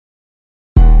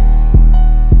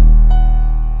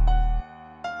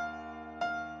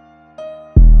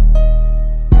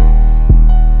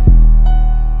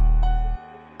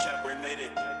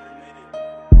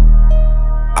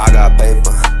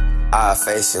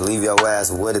face you, leave your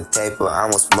ass with a taper.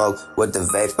 I'ma smoke with the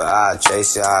vapor, I'll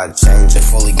chase you, I'll change it.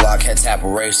 Fully Glock, head tap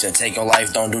eraser. Take your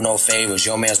life, don't do no favors.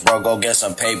 Your man's broke, go get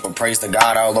some paper. Praise to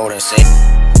God, our Lord and Savior.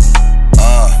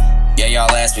 Yeah,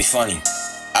 y'all ass be funny.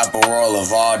 Upper roll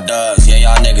of all dubs, yeah,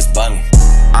 y'all niggas bummy.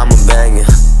 I'm a banger,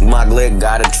 my glick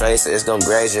got a tracer, it's gon'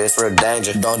 graze you, it's real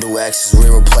danger. Don't do X's, we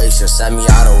replace you. Send me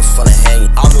out, it was fun to hang you.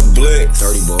 I'm a blick,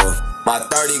 30 boy. my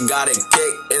 30 got a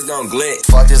kick, it's gon' glick.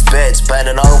 Fuck this bitch,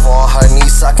 bending over on her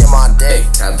knees, sucking my dick.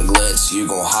 Tap the glitch, you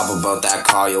gon' hop about that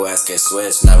car, your ass get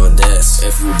switched, never diss.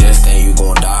 If you diss, then you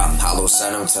gon' die. Hollow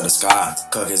send him to the sky.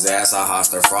 Cook his ass, I hot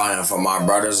stir frying. For my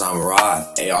brothers, I'm a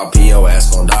rod. ARP, your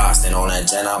ass gon' die. Stand on that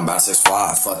jet, I'm about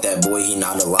 6'5". Fuck that boy, he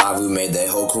not alive. We made that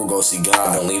whole crew go see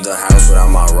God. Don't leave the house without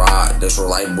my rod. This real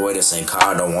life boy, this ain't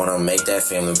car. Don't wanna make that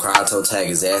family cry. Toe tag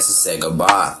his ass and say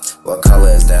goodbye. What color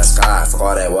is that sky? Fuck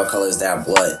all that, what color is that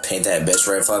blood? Paint that bitch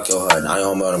red, fuck your hood. I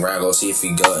on the ground, go see if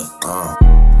he good.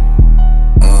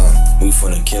 We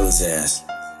finna kill his ass.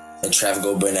 And traffic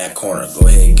go bring that corner, go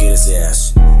ahead and get his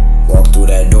ass. Walk through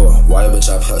that door, why your bitch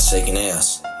up here shaking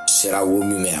ass? Shit, I would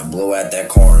be mad, blow at that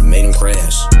corner, made him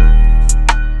crash.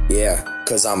 Yeah,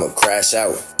 cause I'ma crash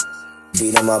out.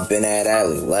 Beat him up in that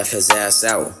alley, left his ass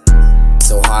out.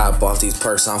 So high up off these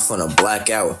perks, I'm finna black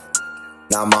out.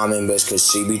 Now mom and bitch, cause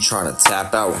she be tryna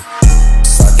tap out.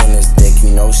 Sucking this dick,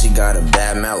 you know she got a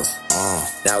bad mouth.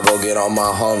 Now go get on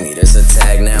my homie, this a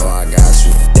tag now, I got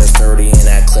you. There's 30 in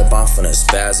that clip, I'm finna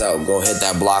spaz out. Go hit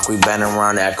that block, we bend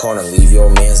around that corner, leave your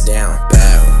mans down.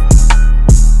 Bow.